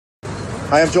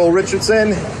Hi, I'm Joel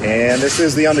Richardson, and this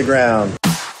is The Underground.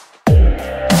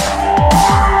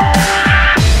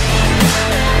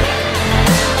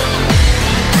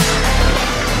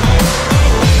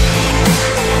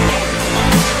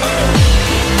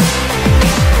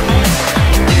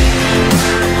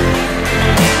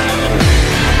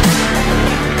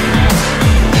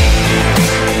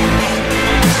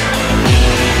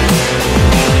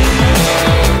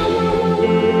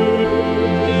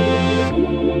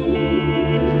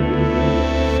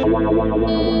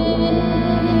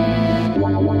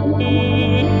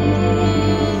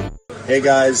 Hey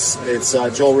guys, it's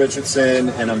Joel Richardson,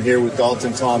 and I'm here with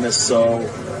Dalton Thomas. So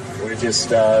we're just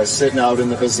sitting out in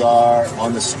the bazaar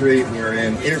on the street. We're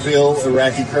in Erbil,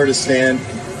 Iraqi Kurdistan,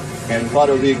 and we thought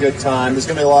it would be a good time. There's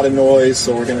going to be a lot of noise,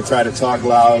 so we're going to try to talk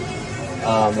loud.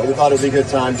 But we thought it would be a good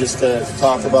time just to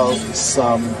talk about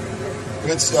some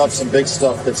good stuff, some big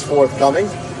stuff that's forthcoming,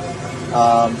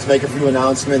 to make a few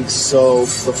announcements. So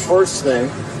the first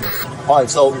thing... All right,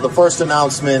 so the first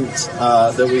announcement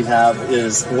that we have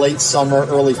is late summer,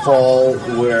 early fall.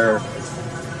 We're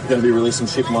going to be releasing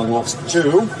Sheep Among Wolves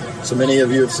 2. So many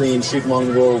of you have seen Sheep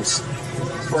Among Wolves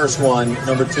first one.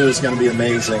 Number 2 is going to be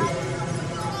amazing.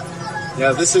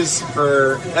 Yeah, this is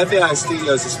for FAI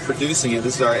Studios is producing it.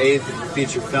 This is our 8th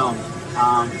feature film.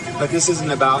 But this isn't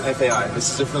about FAI.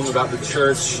 This is a film about the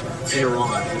church in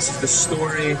Iran. This is the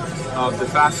story of the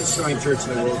fastest growing church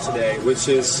in the world today, which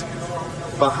is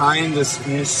behind this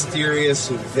mysterious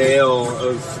veil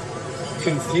of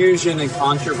confusion and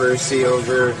controversy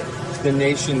over the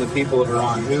nation, the people of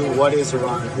Iran. What is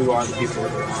Iran? Who are the people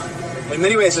of Iran? In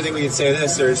many ways, I think we could say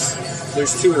this: there's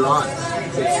two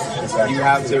Irans. You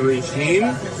have the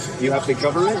regime, you have the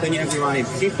government, then you have the Iranian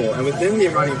people, and within the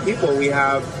Iranian people, we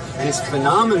have this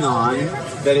phenomenon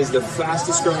that is the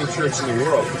fastest growing church in the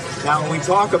world. Now, when we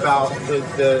talk about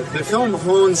the film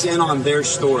hones in on their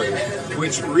story,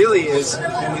 which really is,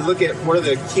 when we look at what are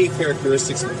the key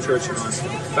characteristics of the church in Iran,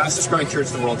 fastest growing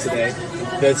church in the world today,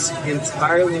 that's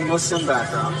entirely Muslim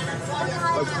background,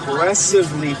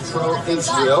 aggressively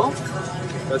pro-Israel,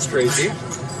 that's crazy,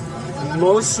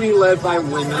 mostly led by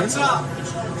women,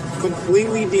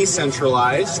 completely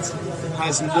decentralized,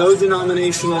 has no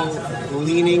denominational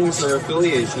leanings or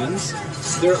affiliations,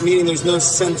 meaning there's no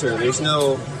center, there's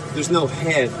no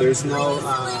head, there's no,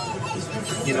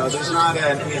 there's not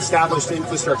an established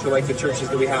infrastructure like the churches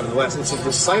that we have in the West. It's a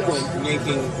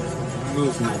disciple-making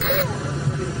movement.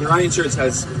 The Iranian church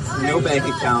has no bank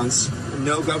accounts,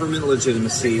 no government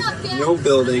legitimacy, no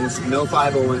buildings, no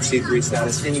 501c3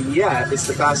 status, and yet it's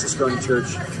the fastest growing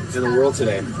church in the world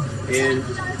today. And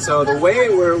so the way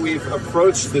where we've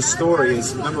approached this story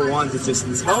is, number one, to just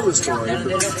tell the story,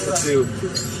 to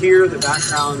hear the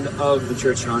background of the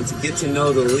church in Iran, to get to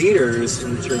know the leaders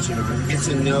in the church in Iran, get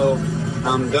to know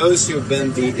those who have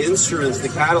been the instruments, the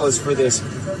catalyst for this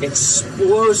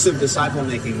explosive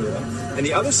disciple-making movement. And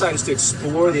the other side is to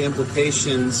explore the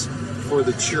implications for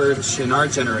the church in our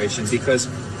generation, because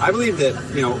I believe that,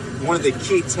 one of the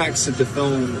key texts of the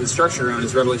film is structured around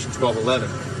is Revelation 12:11,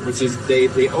 which is they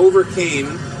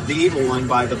overcame the evil one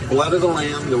by the blood of the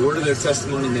Lamb, the word of their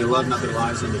testimony, and they loved not their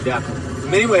lives unto death.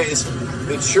 In many ways,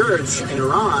 the church in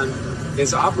Iran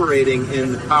is operating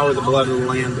in the power of the blood of the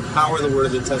Lamb, the power of the word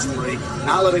of the testimony,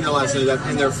 not letting their lives unto death,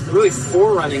 and they're really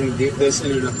forerunning this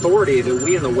in an authority that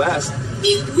we in the West,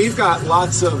 we have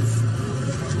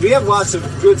lots of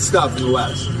good stuff in the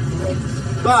West.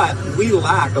 But we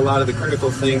lack a lot of the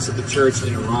critical things that the church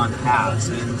in Iran has.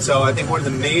 And so I think one of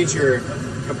the major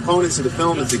components of the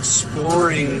film is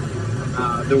exploring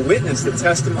the witness, the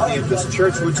testimony of this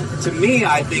church, which to me,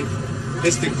 I think,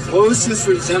 is the closest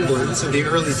resemblance of the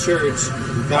early church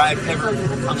that I've ever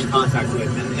come in contact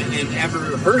with and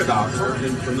ever heard about or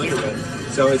been familiar with.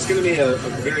 So it's going to be a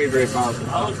very, very powerful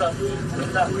film.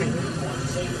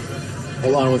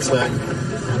 Hold on one sec.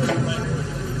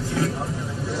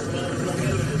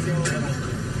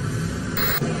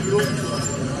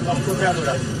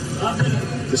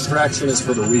 Distraction is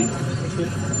for the weak.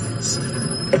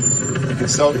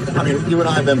 So, you and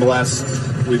I have been blessed.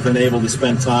 We've been able to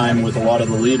spend time with a lot of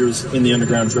the leaders in the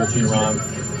underground church in Iran,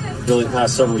 really the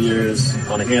past several years,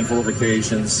 on a handful of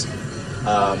occasions.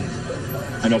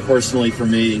 I know personally for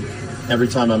me, every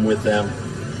time I'm with them,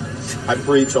 I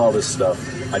preach all this stuff.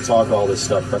 I talk all this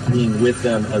stuff, but being with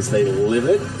them as they live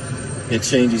it, it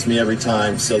changes me every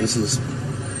time. So this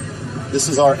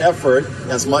is our effort,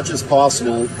 as much as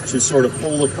possible, to sort of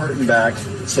pull the curtain back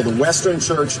so the Western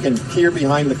church can peer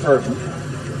behind the curtain,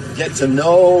 get to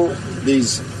know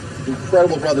these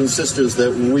incredible brothers and sisters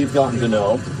that we've gotten to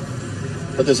know.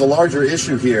 But there's a larger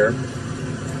issue here,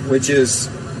 which is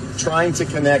trying to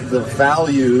connect the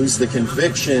values, the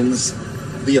convictions,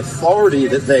 the authority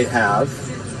that they have,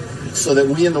 so that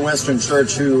we in the Western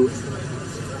Church, who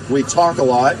we talk a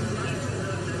lot,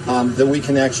 that we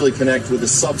can actually connect with the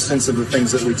substance of the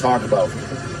things that we talk about.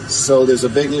 So there's a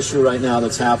big issue right now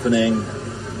that's happening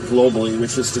globally,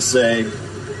 which is to say,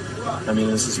 I mean,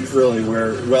 this is really,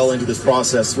 we're well into this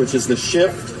process, which is the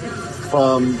shift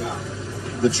from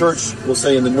the church, we'll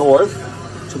say, in the north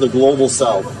to the global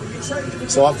south.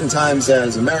 So oftentimes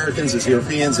as Americans, as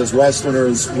Europeans, as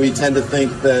Westerners, we tend to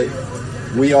think that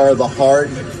we are the heart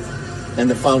and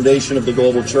the foundation of the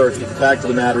global church. But the fact of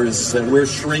the matter is that we're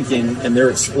shrinking and they're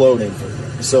exploding.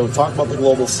 So talk about the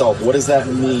global south. What does that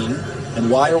mean? And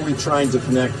why are we trying to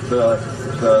connect the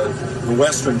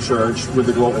Western church with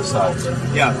the global south?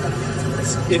 Yeah.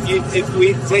 If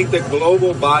we take the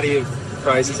global body of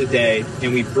Christ today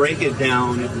and we break it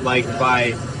down like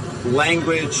by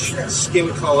language, skin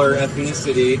color,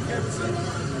 ethnicity,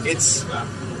 it's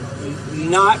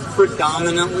not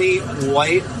predominantly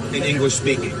white and English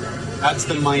speaking. That's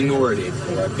the minority.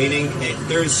 Meaning,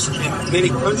 there's in many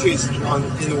countries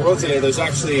in the world today, there's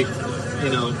actually,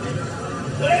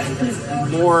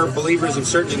 more believers of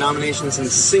certain denominations in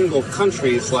single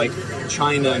countries like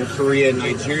China and Korea and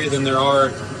Nigeria than there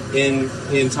are in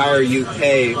the entire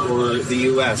UK or the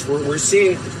US. What we're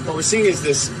seeing is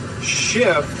this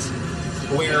shift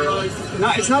where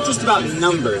it's not just about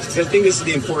numbers, because I think this is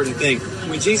the important thing.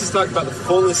 When Jesus talked about the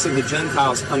fullness of the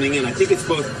Gentiles coming in, I think it's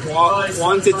both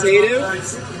quantitative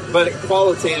but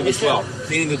qualitative as well.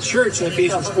 Meaning the church in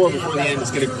Ephesians 4 before the end is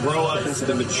going to grow up into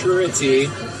the maturity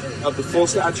of the full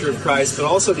stature of Christ, but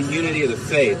also the unity of the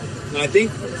faith. And I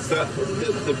think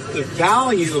the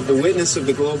value of the witness of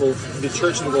the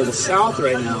church in the global south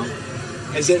right now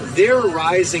is that they're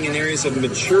rising in areas of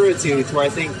maturity to where I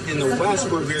think in the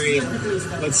West we're very,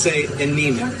 let's say,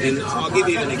 anemic. And I'll give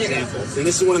you an example. And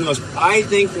this is one of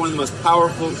the most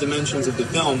powerful dimensions of the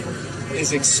film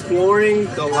is exploring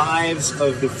the lives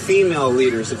of the female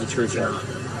leaders of the church in Iran.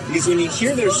 Because when you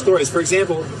hear their stories, for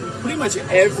example, pretty much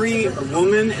every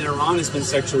woman in Iran has been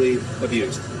sexually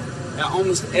abused.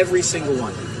 Almost every single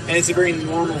one. And it's a very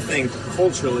normal thing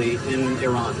culturally in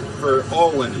Iran for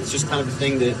all women. It's just kind of a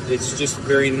thing that it's just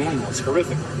very normal. It's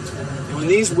horrific. And when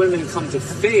these women come to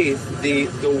faith, the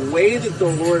way that the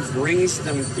Lord brings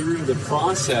them through the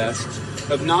process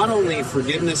of not only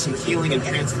forgiveness and healing and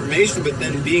transformation, but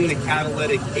then being the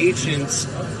catalytic agents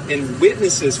and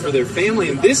witnesses for their family.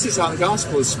 And this is how the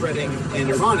gospel is spreading in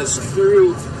Iran, is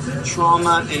through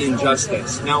trauma and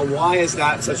injustice. Now, why is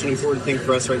that such an important thing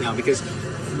for us right now? Because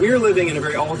we're living in a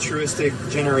very altruistic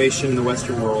generation in the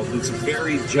Western world that's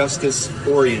very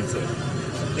justice-oriented.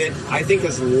 That I think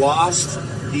has lost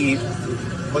the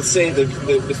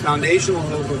foundational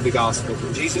hope of the gospel.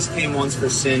 Jesus came once for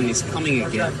sin, he's coming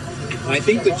again. And I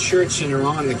think the church in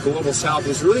Iran, the global south,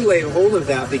 has really laid hold of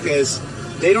that because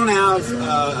they don't have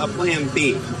a plan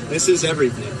B. This is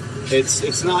everything.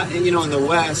 It's not, in the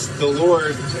West, the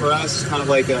Lord for us is kind of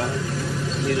like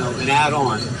an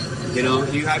add-on.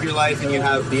 You have your life and you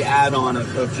have the add-on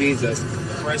of Jesus.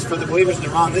 Whereas for the believers in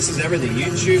Iran, this is everything. You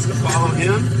choose to follow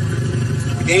him,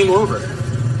 game over.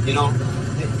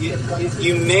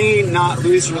 You may not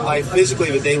lose your life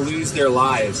physically, but they lose their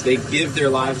lives. They give their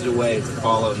lives away to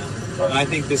follow him. And I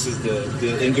think this is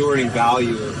the enduring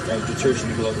value of the church in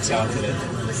the global south today.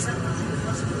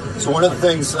 So one of the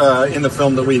things in the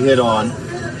film that we hit on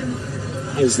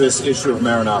is this issue of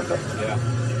Maranatha. Yeah.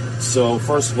 So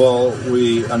first of all,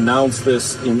 we announced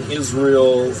this in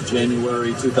Israel,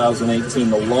 January 2018,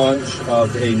 the launch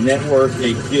of a network,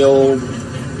 a guild,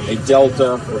 a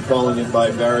delta. We're calling it by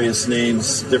various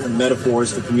names, different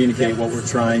metaphors to communicate what we're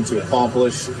trying to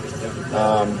accomplish.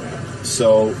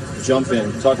 So jump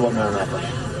in, talk about Maranatha.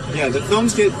 Yeah, the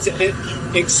film's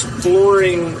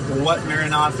exploring what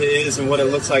Maranatha is and what it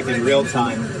looks like in real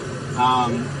time.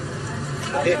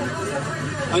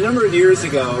 A number of years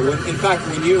ago,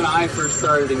 when you and I first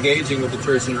started engaging with the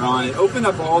church in Iran, it opened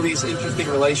up all these interesting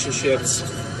relationships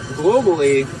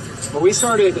globally, where we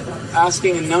started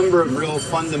asking a number of real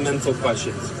fundamental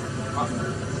questions.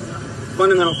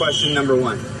 Fundamental question number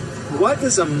one: what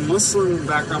does a Muslim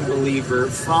background believer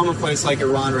from a place like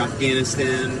Iran or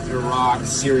Afghanistan, Iraq,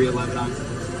 Syria, Lebanon,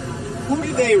 who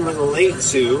do they relate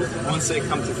to once they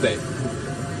come to faith?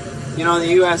 In the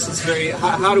U.S., it's very,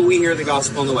 how do we hear the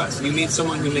gospel in the West? You meet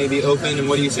someone who may be open, and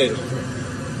what do you say to them?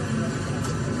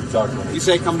 You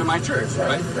say, come to my church,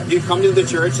 right? You come to the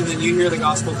church, and then you hear the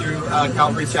gospel through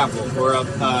Calvary Chapel, or a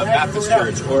Baptist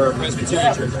church, or a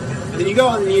Presbyterian church. And then you go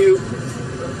and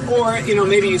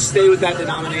maybe you stay with that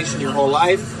denomination your whole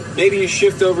life, Maybe you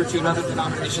shift over to another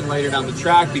denomination later down the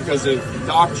track because of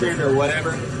doctrine or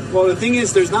whatever. Well, the thing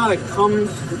is, there's not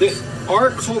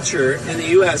our culture in the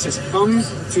U.S. has come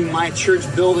to my church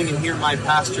building and hear my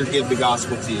pastor give the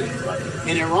gospel to you.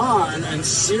 In Iran and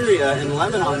Syria and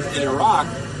Lebanon and Iraq,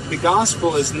 the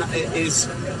gospel is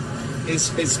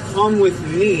come with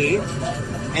me,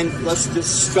 and let's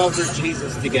discover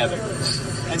Jesus together.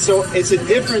 And so it's a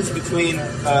difference between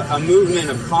a movement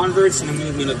of converts and a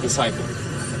movement of disciples.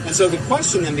 And so the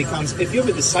question then becomes, if you have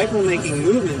a disciple-making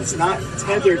movement that's not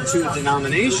tethered to a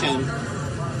denomination,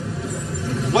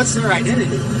 what's their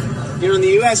identity? You know, in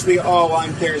the U.S., we go, oh, well,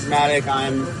 I'm charismatic,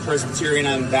 I'm Presbyterian,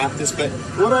 I'm Baptist, but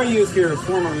what are you if you're a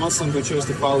former Muslim who chose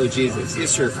to follow Jesus?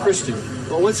 Yes, you're a Christian.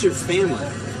 Well, what's your family?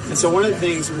 And so one of the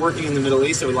things working in the Middle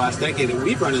East over the last decade that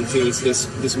we've run into is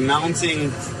this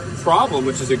mounting problem,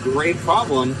 which is a great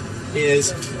problem,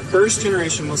 is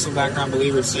first-generation Muslim background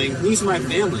believers saying, who's my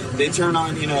family? They turn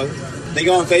on, they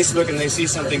go on Facebook and they see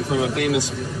something from a famous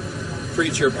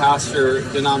preacher, pastor,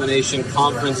 denomination,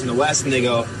 conference in the West, and they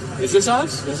go, is this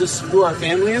us? Is this who our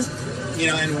family is?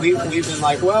 And we've been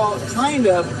like, well, kind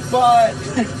of, but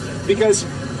because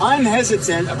I'm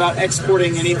hesitant about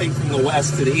exporting anything from the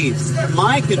West to the East.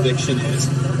 My conviction is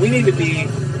we need to be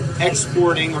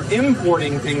exporting or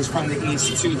importing things from the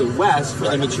East to the West for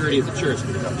the maturity of the church.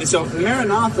 And so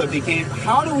Maranatha became,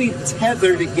 how do we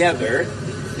tether together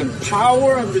the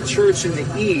power of the church in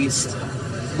the East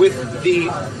with the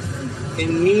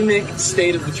anemic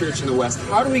state of the church in the West?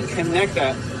 How do we connect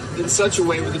that in such a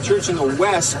way where the church in the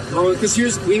West grows?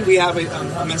 Because we have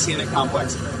a messianic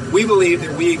complex. We believe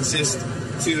that we exist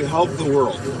to help the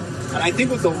world. And I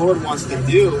think what the Lord wants to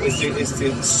do is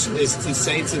to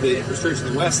say to the church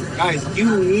in the West, guys,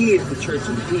 you need the church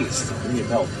in the East. We need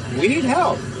help. We need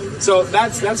help. So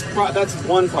that's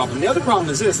one problem. The other problem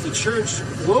is this: the church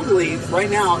globally right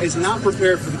now is not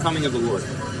prepared for the coming of the Lord.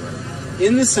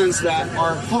 In the sense that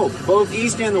our hope, both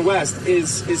East and the West,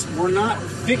 is we're not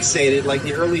fixated like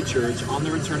the early church on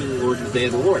the return of the Lord and the day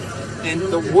of the Lord. And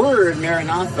the word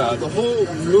Maranatha, the whole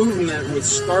movement was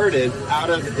started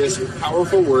out of this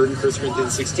powerful word in 1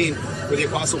 Corinthians 16, where the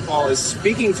Apostle Paul is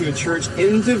speaking to a church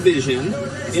in division,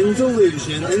 in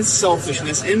delusion, in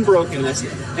selfishness, in brokenness,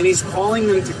 and he's calling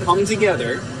them to come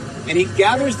together, and he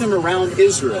gathers them around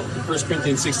Israel in 1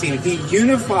 Corinthians 16. He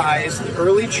unifies the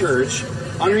early church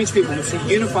under each people, which he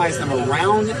unifies them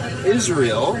around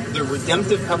Israel, the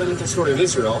redemptive covenantal story of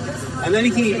Israel, and then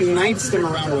he unites them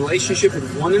around relationship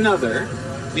with one another.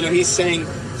 He's saying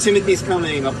Timothy's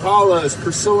coming, Apollos,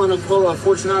 Priscilla and Aquila,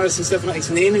 Fortunatus and Stephanas.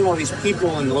 He's naming all these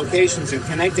people and locations and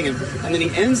connecting them. And then he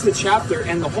ends the chapter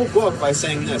and the whole book by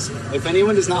saying this: if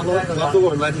anyone does not love the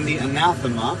Lord, let him be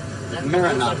anathema,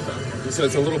 Maranatha. And so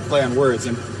it's a little play on words.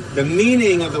 And the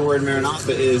meaning of the word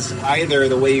Maranatha is either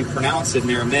the way you pronounce it in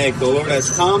Aramaic, the Lord has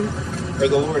come, or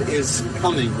the Lord is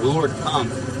coming, the Lord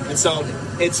come. And so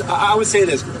I would say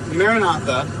this: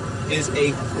 Maranatha is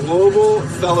a global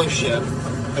fellowship,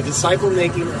 a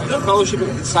fellowship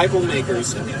of disciple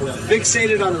makers who are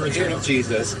fixated on the return of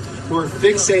Jesus, who are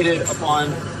fixated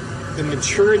upon the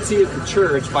maturity of the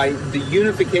church by the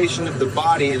unification of the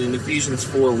body in an Ephesians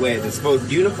 4 way that's both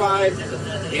unified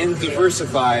and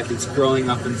diversified, that's growing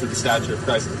up into the stature of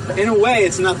Christ. In a way,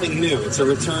 it's nothing new. It's a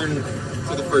return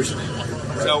to the first name.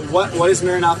 So what is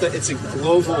Maranatha? It's a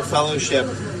global fellowship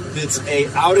that's a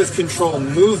out-of-control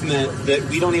movement that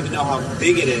we don't even know how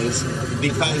big it is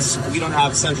because we don't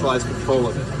have centralized control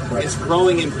of it. Right. It's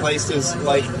growing in places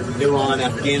like Iran,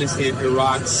 Afghanistan,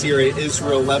 Iraq, Syria,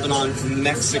 Israel, Lebanon,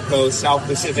 Mexico, South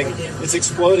Pacific. It's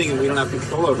exploding and we don't have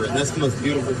control over it. And that's the most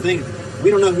beautiful thing. We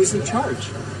don't know who's in charge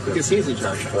because he's in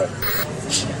charge. Right.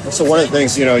 So one of the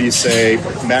things, you say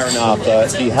Maranatha,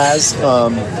 he has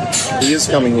come, he is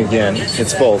coming again.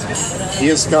 It's both. He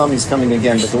has come, he's coming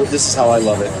again. But this is how I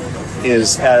love it,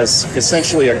 is as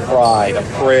essentially a cry, a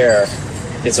prayer.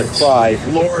 It's a cry,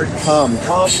 Lord, come,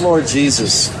 Lord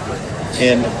Jesus.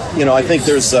 And, I think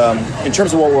there's, in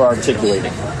terms of what we're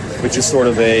articulating, which is sort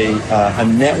of a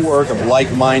network of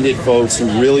like-minded folks who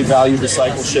really value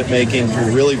discipleship making,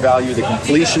 who really value the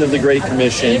completion of the Great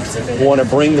Commission, who want to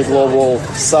bring the global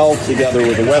South together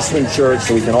with the Western Church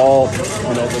so we can all,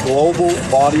 the global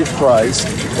body of Christ,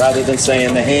 rather than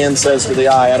saying the hand says to the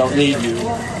eye, I don't need you.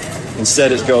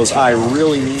 Instead it goes, I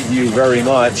really need you very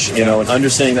much, and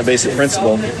understanding that basic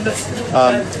principle.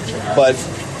 But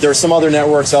there are some other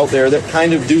networks out there that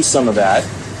kind of do some of that.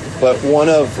 But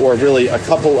really a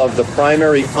couple of the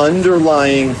primary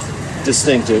underlying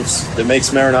distinctives that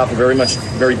makes Maranatha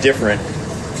very different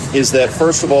is that,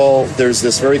 first of all, there's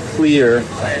this very clear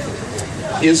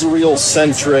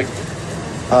Israel-centric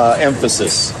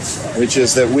emphasis. which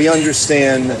is that we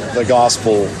understand the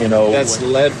gospel, That's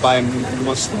led by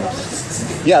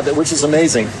Muslims. Yeah, which is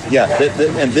amazing. Yeah,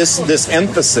 and this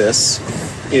emphasis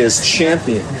is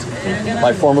championed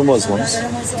by former Muslims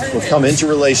who've come into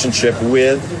relationship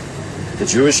with the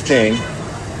Jewish king.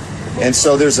 And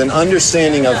so there's an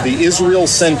understanding of the Israel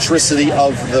centricity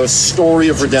of the story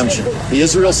of redemption, the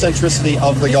Israel centricity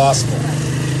of the gospel.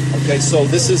 Okay, so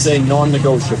this is a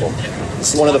non-negotiable.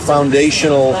 This is one of the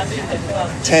foundational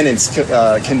tenets,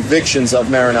 convictions of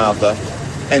Maranatha.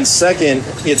 And second,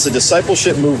 it's a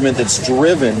discipleship movement that's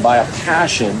driven by a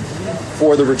passion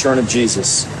for the return of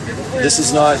Jesus. This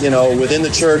is not, within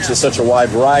the church, there's such a wide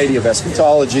variety of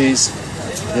eschatologies,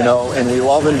 and we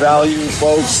love and value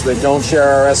folks that don't share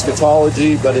our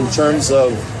eschatology, but in terms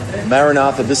of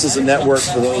Maranatha, this is a network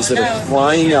for those that are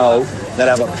crying out, that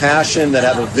have a passion, that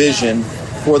have a vision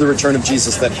for the return of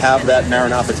Jesus, that have that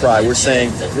Maranatha cry. We're saying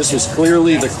this was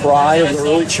clearly the cry of the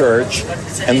early church,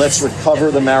 and let's recover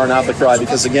the Maranatha cry,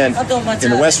 because again, in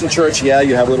the Western church, you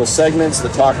have little segments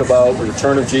that talk about the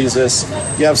return of Jesus.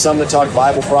 You have some that talk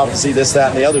Bible prophecy, this, that,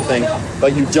 and the other thing,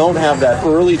 but you don't have that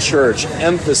early church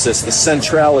emphasis, the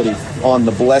centrality on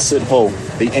the blessed hope,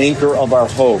 the anchor of our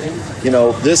hope.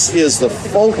 This is the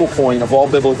focal point of all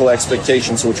biblical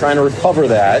expectations, so we're trying to recover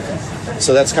that.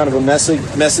 So that's kind of a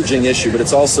messaging issue, but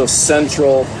it's also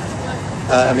central,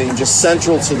 just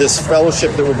central to this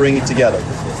fellowship that we're bringing together.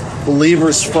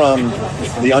 Believers from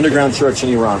the underground church in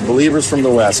Iran, believers from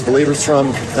the West, believers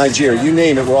from Nigeria, you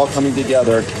name it, we're all coming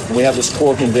together, and we have this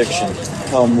core conviction,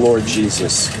 come Lord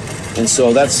Jesus. And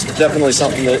so that's definitely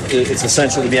something that it's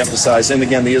essential to be emphasized, and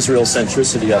again, the Israel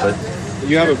centricity of it.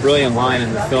 You have a brilliant line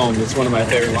in the film. It's one of my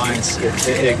favorite lines.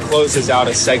 It closes out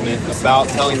a segment about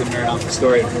telling the Maranatha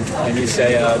story. And you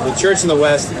say, the church in the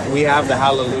West, we have the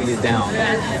hallelujah down,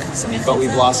 but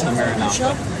we've lost the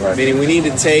Maranatha. Right. Meaning we need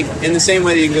to take, in the same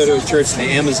way that you can go to a church in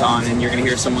the Amazon and you're going to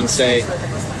hear someone say,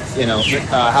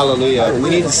 hallelujah.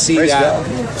 We need to see that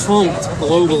pumped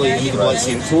globally into the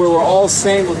bloodstream to where we're all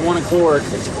saying with one accord,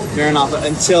 Maranatha,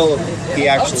 until he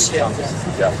actually comes.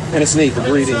 Yeah. And it's neat, the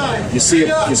greeting. You see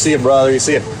it, brother, you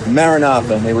see it,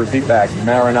 Maranatha, and they repeat back,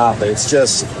 Maranatha. It's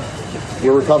just,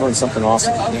 we're recovering something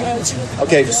awesome.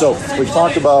 Okay, so we've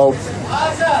talked about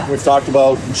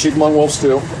Sheep Among Wolves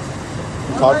 2. We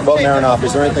talked about Maranatha.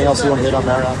 Is there anything else you want to hit on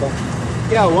Maranatha?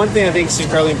 Yeah, one thing I think is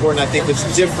incredibly important, I think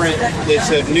that's different,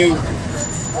 it's a new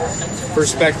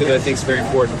perspective that I think is very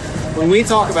important. When we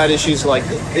talk about issues like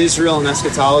Israel and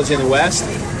eschatology in the West,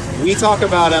 we talk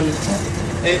about them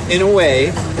in a way,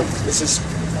 this is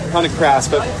kind of crass,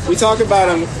 but we talk about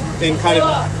them in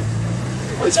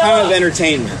it's kind of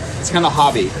entertainment. It's kind of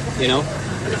hobby,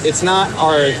 It's not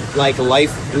our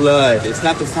lifeblood. It's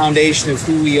not the foundation of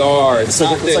who we are. It's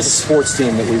like a sports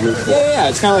team that we root for. Yeah.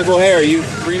 It's kind of like, well, hey, are you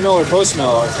pre-mill or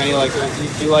post-mill? It's kind of like,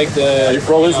 you like the... Are you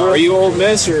pro-Israel? Are you Ole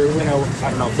Miss or, I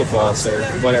don't know, football or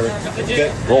whatever.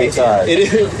 Roll Tide.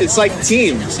 It's like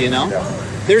teams, Yeah.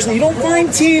 You don't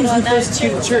find teams in the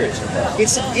persecuted church.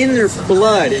 It's in their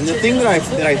blood. And the thing that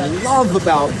I love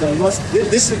about this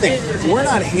is the thing. We're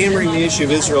not hammering the issue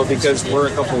of Israel because we're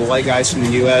a couple of white guys from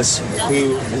the U.S.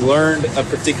 who learned a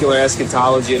particular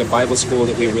eschatology at a Bible school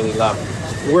that we really love.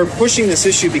 We're pushing this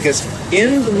issue because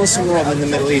in the Muslim world, in the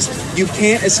Middle East, you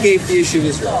can't escape the issue of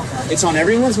Israel. It's on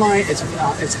everyone's mind. It's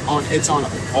on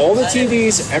all the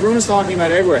TVs. Everyone's talking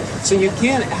about it everywhere. So you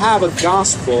can't have a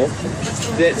gospel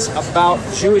that's about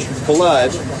Jewish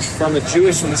blood from a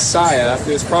Jewish Messiah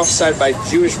who was prophesied by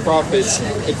Jewish prophets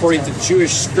according to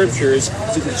Jewish scriptures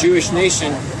to the Jewish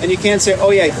nation. And you can't say, oh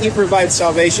yeah, he provides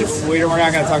salvation. We're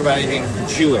not going to talk about anything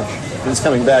Jewish. He's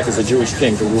coming back as a Jewish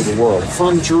king to rule the world.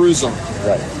 From Jerusalem.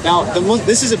 Right. Now,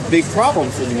 this is a big problem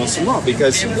for the Muslim world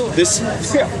because it's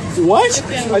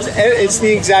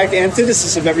the exact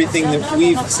antithesis of everything that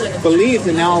we've believed,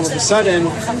 and now all of a sudden,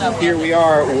 here we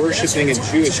are worshiping a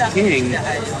Jewish king,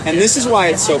 and this is why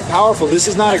it's so powerful. This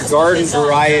is not a garden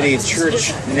variety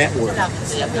church network.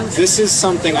 This is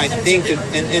something I think that,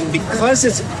 and because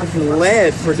it's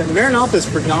Maranatha is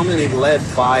predominantly led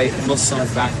by Muslim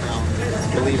background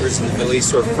believers in the Middle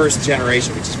East, or first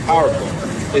generation, which is powerful.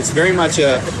 It's very much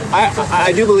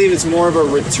I do believe it's more of a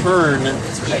return,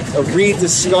 a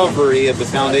rediscovery of the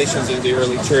foundations of the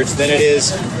early church than it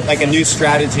is like a new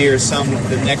strategy or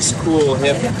the next cool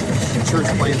hip church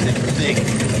planting thing.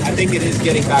 I think it is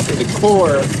getting back to the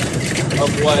core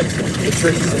of what the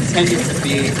church is intended to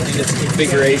be in its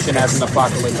configuration as an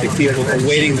apocalyptic people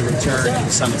awaiting the return of the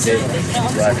Son of David.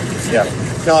 Right. Yeah.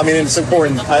 No, I mean, it's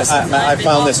important. I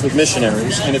found this with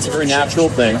missionaries, and it's a very natural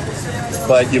thing.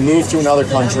 But you move to another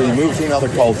country, you move to another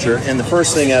culture, and the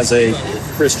first thing as a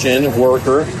Christian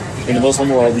worker in the Muslim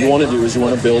world, you want to do is you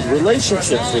want to build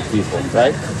relationships with people,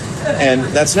 right? And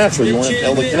that's natural. You want to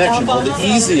build a connection. Well, the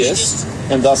easiest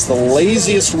and thus the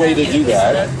laziest way to do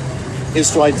that is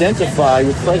to identify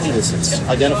with prejudices,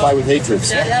 identify with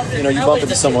hatreds. You know, you bump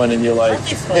into someone and you're like,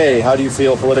 hey, how do you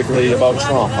feel politically about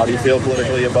Trump? How do you feel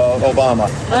politically about Obama?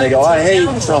 And they go, I hate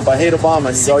Trump, I hate Obama.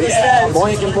 And you go, yeah,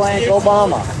 blank and blank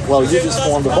Obama. Well, you just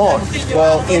formed a bond.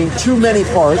 Well, in too many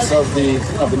parts of the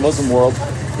Muslim world,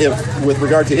 if with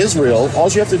regard to Israel, all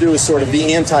you have to do is sort of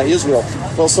be anti-Israel.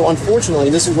 Well, so unfortunately,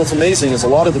 and this is what's amazing, is a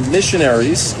lot of the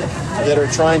missionaries that are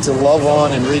trying to love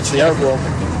on and reach the Arab world,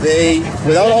 they,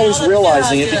 without always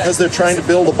realizing it, because they're trying to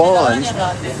build a bond,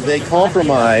 they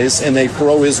compromise and they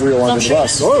throw Israel under the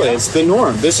bus. Totally, it's the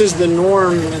norm. This is the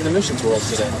norm in the missions world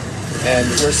today. And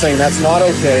we're saying that's not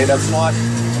okay, it's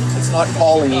not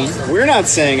Pauline. We're not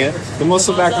saying it. The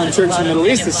Muslim background church in the Middle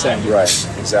East is saying it. Right,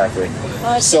 exactly.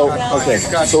 So, okay,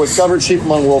 so we've covered Sheep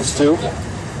Among Wolves 2.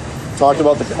 Talked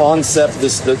about the concept,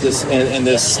 this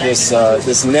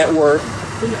network,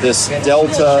 this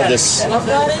delta, this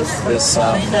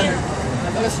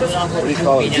what do you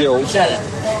call it, guild.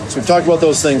 So we've talked about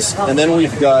those things, and then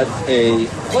we've got a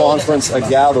conference, a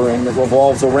gathering that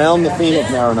revolves around the theme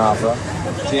of Maranatha,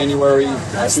 January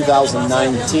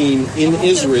 2019 in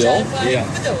Israel. Yeah.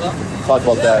 Talk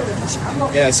about that.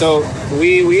 Yeah, so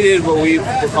we did what we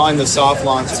were calling the soft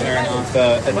launch of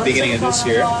Maranatha at the beginning of this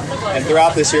year. And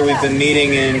throughout this year, we've been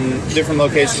meeting in different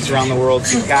locations around the world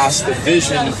to cast the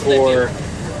vision for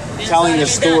telling the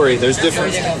story. There's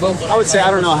different, I would say, I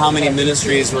don't know how many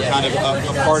ministries were kind of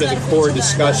a part of the core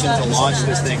discussion to launch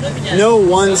this thing. No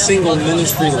one single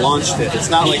ministry launched it.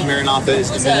 It's not like Maranatha is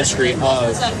the ministry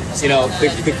of, you know,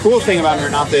 the cool thing about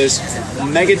Maranatha is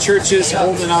mega churches,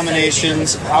 whole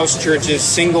denominations, house churches,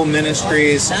 single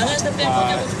ministries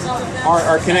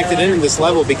are connected into this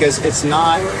level because it's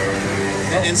not,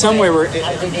 in some way,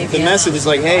 the message is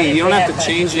like, hey, you don't have to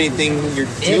change anything you're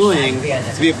doing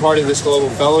to be a part of this global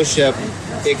fellowship,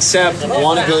 except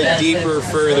want to go deeper,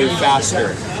 further,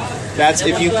 faster. That's,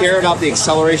 if you care about the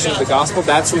acceleration of the gospel,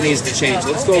 that's what needs to change.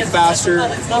 Let's go faster,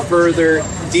 further,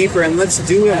 deeper, and let's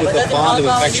do it with a bond of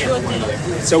affection for one another.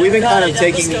 So we've been kind of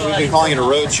we've been calling it a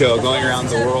road show, going around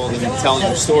the world and telling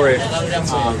the story.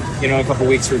 You know, in a couple of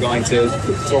weeks we're going to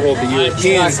hold the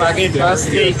European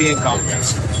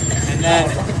conference. And then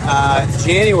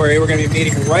January, we're going to be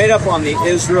meeting right up on the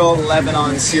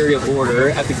Israel-Lebanon-Syria border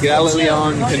at the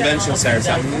Galilean Convention Center. It's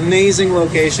an amazing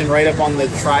location right up on the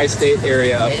tri-state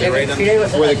area up there, right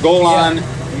where the Golan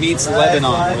meets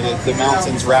Lebanon, where the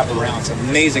mountains wrap around. It's an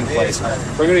amazing place.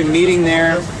 We're going to be meeting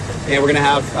there, and we're going to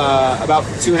have about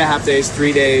 2.5 days,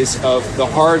 3 days of the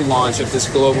hard launch of this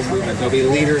global movement. There'll be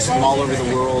leaders from all over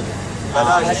the world.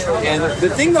 And the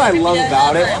thing that I love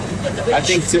about it, I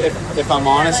think, if I'm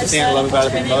honest, the thing I love about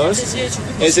it the most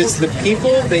is it's the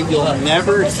people that you'll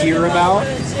never hear about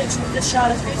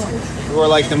who are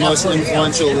like the most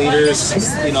influential leaders.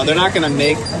 You know, they're not going to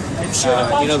make,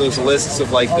 you know, those lists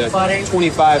of like the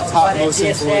 25 top most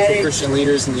influential Christian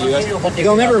leaders in the U.S.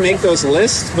 They'll never make those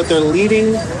lists, but they're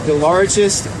leading the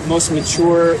largest, most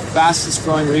mature, fastest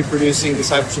growing, reproducing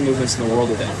discipleship movements in the world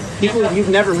today. People you've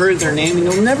never heard their name, and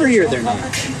you'll never hear their name.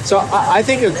 So I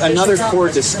think another core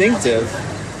distinctive,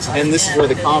 and this is where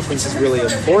the conference is really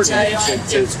important,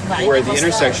 to where the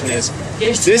intersection is,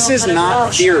 this is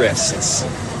not theorists.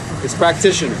 It's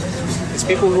practitioners. It's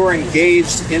people who are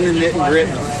engaged in the knit and grit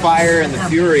and the fire and the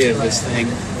fury of this thing,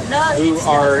 who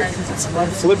are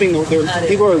flipping,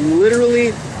 people are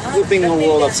literally flipping the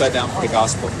world upside down for the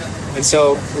gospel. And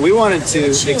so we wanted to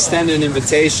extend an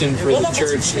invitation for the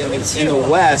church in the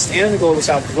West and in the global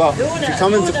South as well to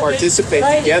come in to participate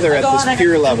together at this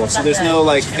peer level. So there's no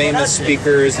like famous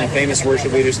speakers and famous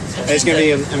worship leaders. And it's going to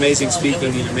be amazing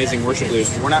speaking and amazing worship leaders.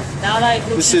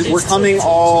 We're coming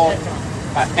all.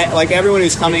 Like everyone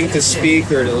who's coming to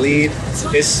speak or to lead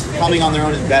is coming on their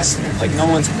own investment. Like no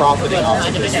one's profiting off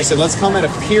of this. We said let's come at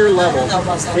a peer level,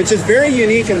 which is very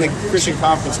unique in the Christian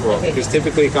conference world because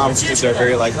typically conferences are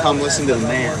very like come listen to the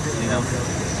man, you know.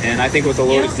 And I think what the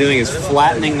Lord is doing is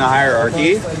flattening the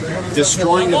hierarchy,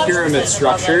 destroying the pyramid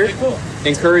structure,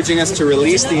 encouraging us to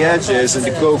release the edges and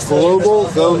to go global,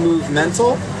 go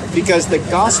movemental. Because the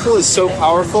gospel is so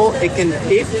powerful, it can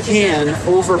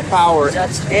overpower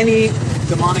any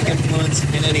demonic influence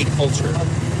in any culture.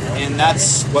 And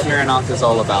that's what Maranatha is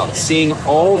all about. Seeing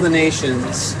all the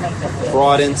nations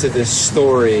brought into this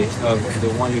story of the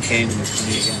one who came and is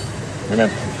coming again. Amen.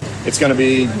 It's going to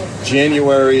be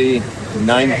January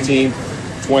 19th,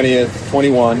 20th,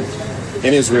 21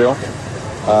 in Israel.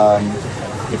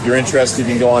 If you're interested,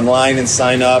 you can go online and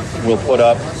sign up. We'll put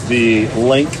up the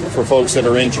link for folks that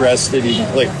are interested. You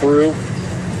can click through.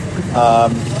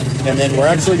 And then we're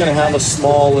actually going to have a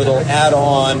small little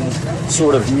add-on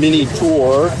sort of mini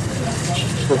tour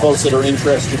for folks that are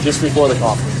interested just before the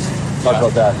conference. Talk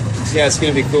about that. Yeah, it's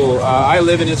going to be cool. I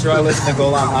live in Israel. I live in the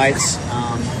Golan Heights.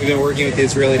 We've been working with the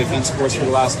Israeli Defense Force for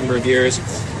the last number of years.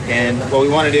 And what we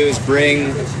want to do is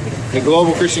bring the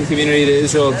global Christian community to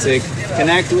Israel to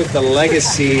connect with the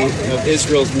legacy of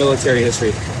Israel's military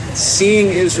history. Seeing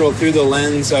Israel through the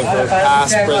lens of her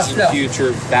past, present,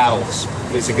 future battles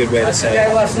is a good way to say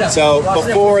it. So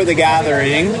before the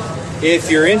gathering, if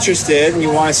you're interested and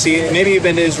you want to see it, maybe you've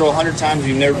been to Israel 100 times,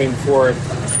 you've never been before,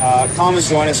 come and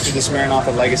join us for this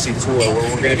Maranatha Legacy Tour, where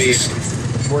we're going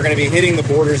to be hitting the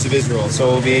borders of Israel. So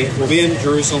we'll be in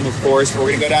Jerusalem, of course, but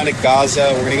we're going to go down to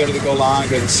Gaza, we're going to go to the Golan,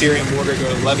 go to the Syrian border, go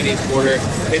to the Lebanese border,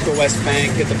 hit the West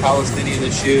Bank, hit the Palestinian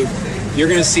issue. You're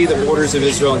going to see the borders of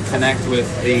Israel and connect with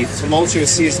the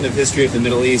tumultuous season of history of the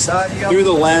Middle East through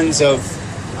the lens of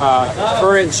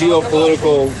current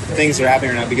geopolitical things that are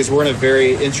happening right now, because we're in a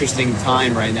very interesting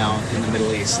time right now in the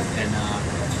Middle East, and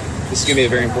this is going to be a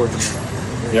very important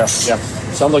year. Yeah.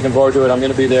 So I'm looking forward to it. I'm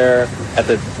going to be there at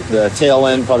the tail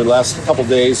end, probably the last couple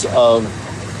days of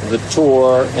the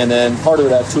tour, and then part of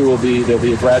that tour there'll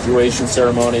be a graduation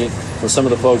ceremony for some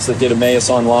of the folks that did Emmaus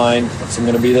online. So I'm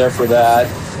going to be there for that,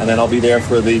 and then I'll be there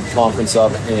for the conference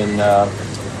up in the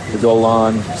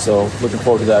Golan. So looking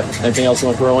forward to that. Anything else you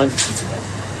want to throw in?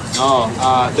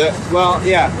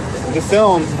 The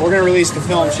film, we're going to release the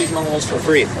film Sheep Among Wolves for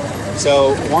free.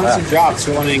 So once it drops,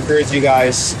 we want to encourage you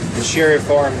guys to share it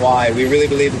far and wide. We really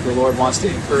believe that the Lord wants to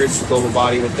encourage the global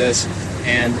body with this,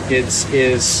 and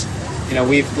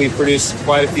we've produced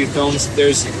quite a few films.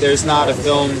 There's not a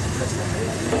film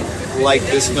like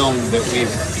this film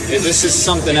this is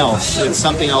something else. It's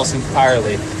something else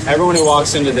entirely. Everyone who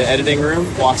walks into the editing room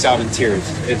walks out in tears.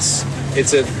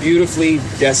 It's a beautifully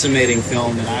decimating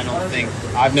film, and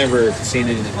I've never seen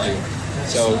anything like it.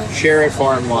 So share it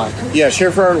far and wide. Yeah,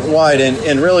 share far and wide,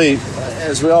 and really,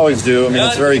 as we always do, I mean,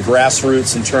 it's very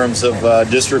grassroots in terms of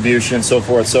distribution and so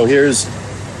forth. So here's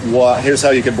how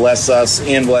you could bless us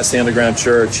and bless the Underground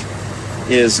Church,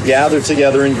 is gather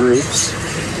together in groups.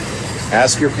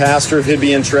 Ask your pastor if he'd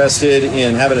be interested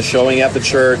in having a showing at the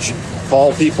church.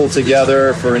 Call people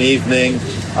together for an evening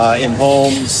in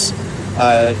homes,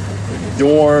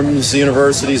 dorms,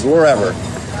 universities, wherever.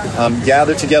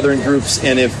 Gather together in groups,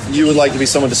 and if you would like to be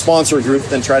someone to sponsor a group,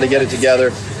 then try to get it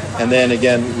together, and then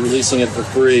again releasing it for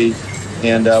free.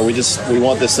 And we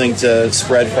want this thing to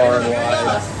spread far and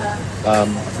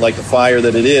wide, like the fire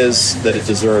that it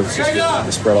deserves, just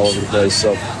to spread all over the place.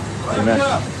 So, amen.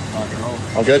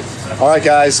 All good. All right,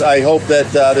 guys. I hope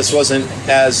that this wasn't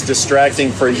as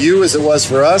distracting for you as it was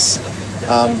for us.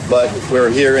 But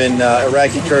we're here in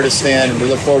Iraqi Kurdistan, and we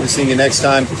look forward to seeing you next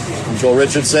time. I'm Joel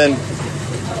Richardson.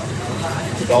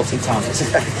 Dalton Thomas.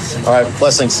 All right,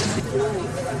 blessings.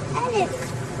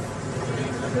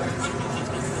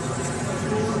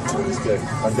 Good.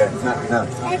 Okay. Now.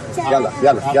 Yalla.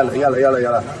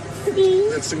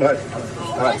 That's too much.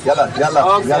 All right.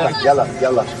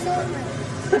 Yalla.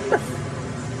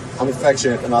 I'm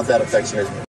affectionate. I'm not that affectionate.